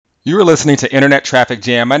You are listening to Internet Traffic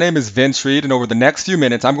Jam. My name is Vince Reed, and over the next few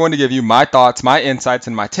minutes, I'm going to give you my thoughts, my insights,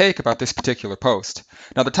 and my take about this particular post.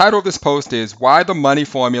 Now, the title of this post is Why the Money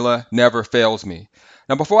Formula Never Fails Me.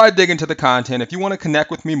 Now, before I dig into the content, if you want to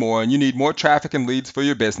connect with me more and you need more traffic and leads for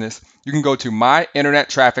your business, you can go to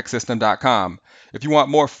myinternettrafficsystem.com. If you want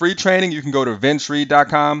more free training, you can go to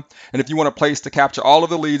vincereed.com. And if you want a place to capture all of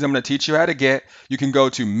the leads I'm going to teach you how to get, you can go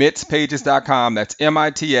to mitspages.com. That's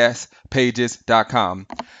MITS pages.com.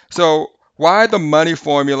 So, why the money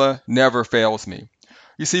formula never fails me.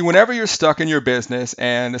 You see, whenever you're stuck in your business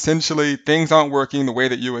and essentially things aren't working the way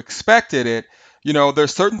that you expected it,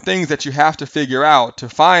 there's certain things that you have to figure out to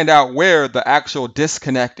find out where the actual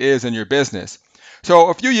disconnect is in your business. So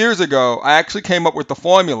a few years ago, I actually came up with the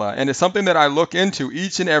formula, and it's something that I look into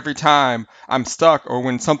each and every time I'm stuck or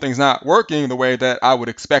when something's not working the way that I would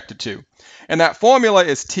expect it to. And that formula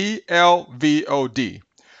is TLVOD.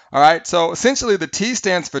 All right, so essentially the T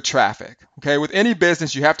stands for traffic. Okay, with any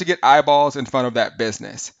business, you have to get eyeballs in front of that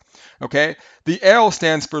business. Okay, the L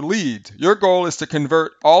stands for leads. Your goal is to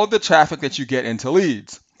convert all of the traffic that you get into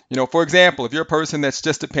leads. For example, if you're a person that's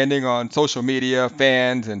just depending on social media,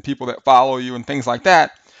 fans, and people that follow you and things like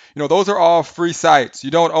that, those are all free sites.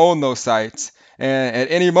 You don't own those sites. And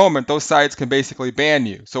at any moment, those sites can basically ban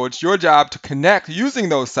you. So it's your job to connect using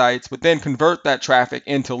those sites, but then convert that traffic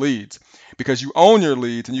into leads because you own your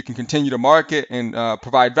leads and you can continue to market and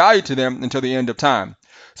provide value to them until the end of time.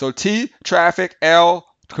 So T, traffic, L,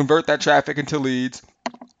 convert that traffic into leads.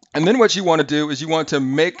 And then what you want to do is you want to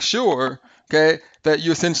make sure, okay, that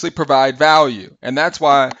you essentially provide value. And that's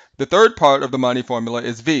why the third part of the money formula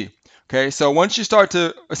is V. Okay, so once you start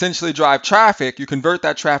to essentially drive traffic, you convert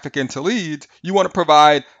that traffic into leads, you want to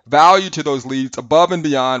provide value to those leads above and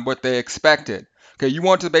beyond what they expected. Okay, you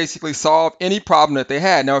want to basically solve any problem that they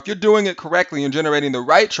had. Now, if you're doing it correctly and generating the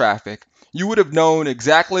right traffic, you would have known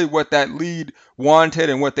exactly what that lead wanted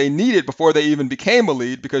and what they needed before they even became a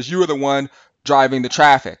lead because you were the one driving the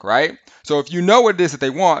traffic, right? So if you know what it is that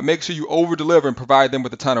they want, make sure you over deliver and provide them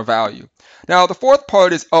with a ton of value. Now, the fourth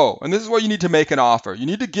part is O, and this is where you need to make an offer. You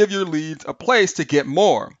need to give your leads a place to get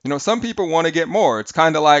more. Some people want to get more. It's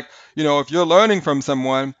kind of like, if you're learning from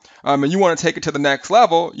someone and you want to take it to the next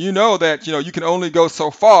level, you know that, you can only go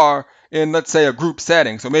so far in, let's say, a group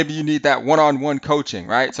setting. So maybe you need that one-on-one coaching,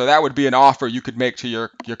 right? So that would be an offer you could make to your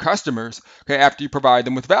customers, okay, after you provide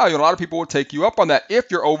them with value. And a lot of people will take you up on that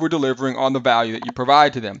if you're over-delivering on the value that you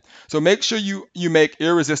provide to them. So make sure you make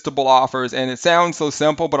irresistible offers. And it sounds so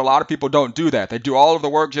simple, but a lot of people don't do that. They do all of the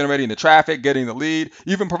work generating the traffic, getting the lead,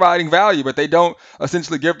 even providing value, but they don't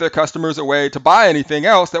essentially give their customers a way to buy anything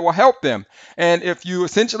else that will help them. And if you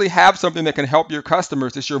essentially have something that can help your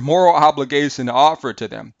customers, it's your moral obligation to offer it to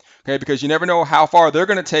them. Okay, because you never know how far they're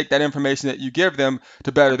going to take that information that you give them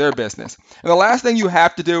to better their business. And the last thing you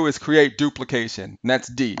have to do is create duplication, and that's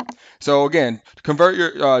D. So again,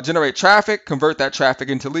 generate traffic, convert that traffic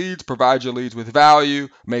into leads, provide your leads with value,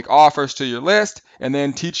 make offers to your list, and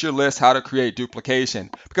then teach your list how to create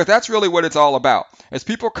duplication. Because that's really what it's all about. As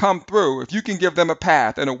people come through, if you can give them a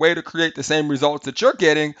path and a way to create the same results that you're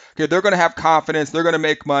getting, okay, they're going to have confidence, they're going to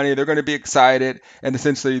make money, they're going to be excited, and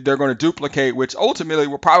essentially they're going to duplicate, which ultimately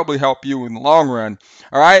will probably help you in the long run.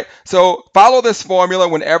 All right, so follow this formula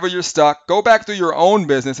whenever you're stuck. Go back through your own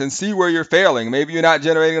business and see where you're failing. Maybe you're not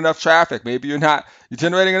generating enough traffic. Maybe you're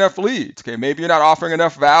generating enough leads. Okay, maybe you're not offering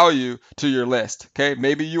enough value to your list. Okay,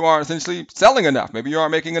 maybe you aren't essentially selling enough. Maybe you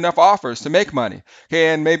aren't making enough offers to make money. Okay,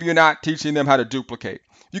 and maybe you're not teaching them how to duplicate.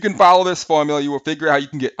 You can follow this formula. You will figure out how you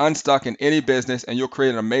can get unstuck in any business, and you'll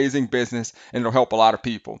create an amazing business, and it'll help a lot of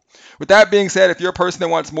people. With that being said, if you're a person that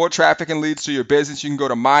wants more traffic and leads to your business, you can go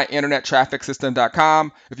to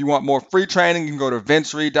myinternettrafficsystem.com. If you want more free training, you can go to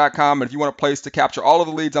vincereed.com. And if you want a place to capture all of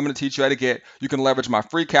the leads I'm going to teach you how to get, you can leverage my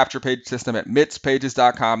free capture page system at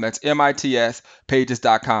mitspages.com. That's MITS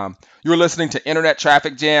pages.com. You're listening to Internet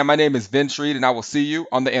Traffic Jam. My name is Vince Reed, and I will see you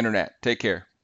on the internet. Take care.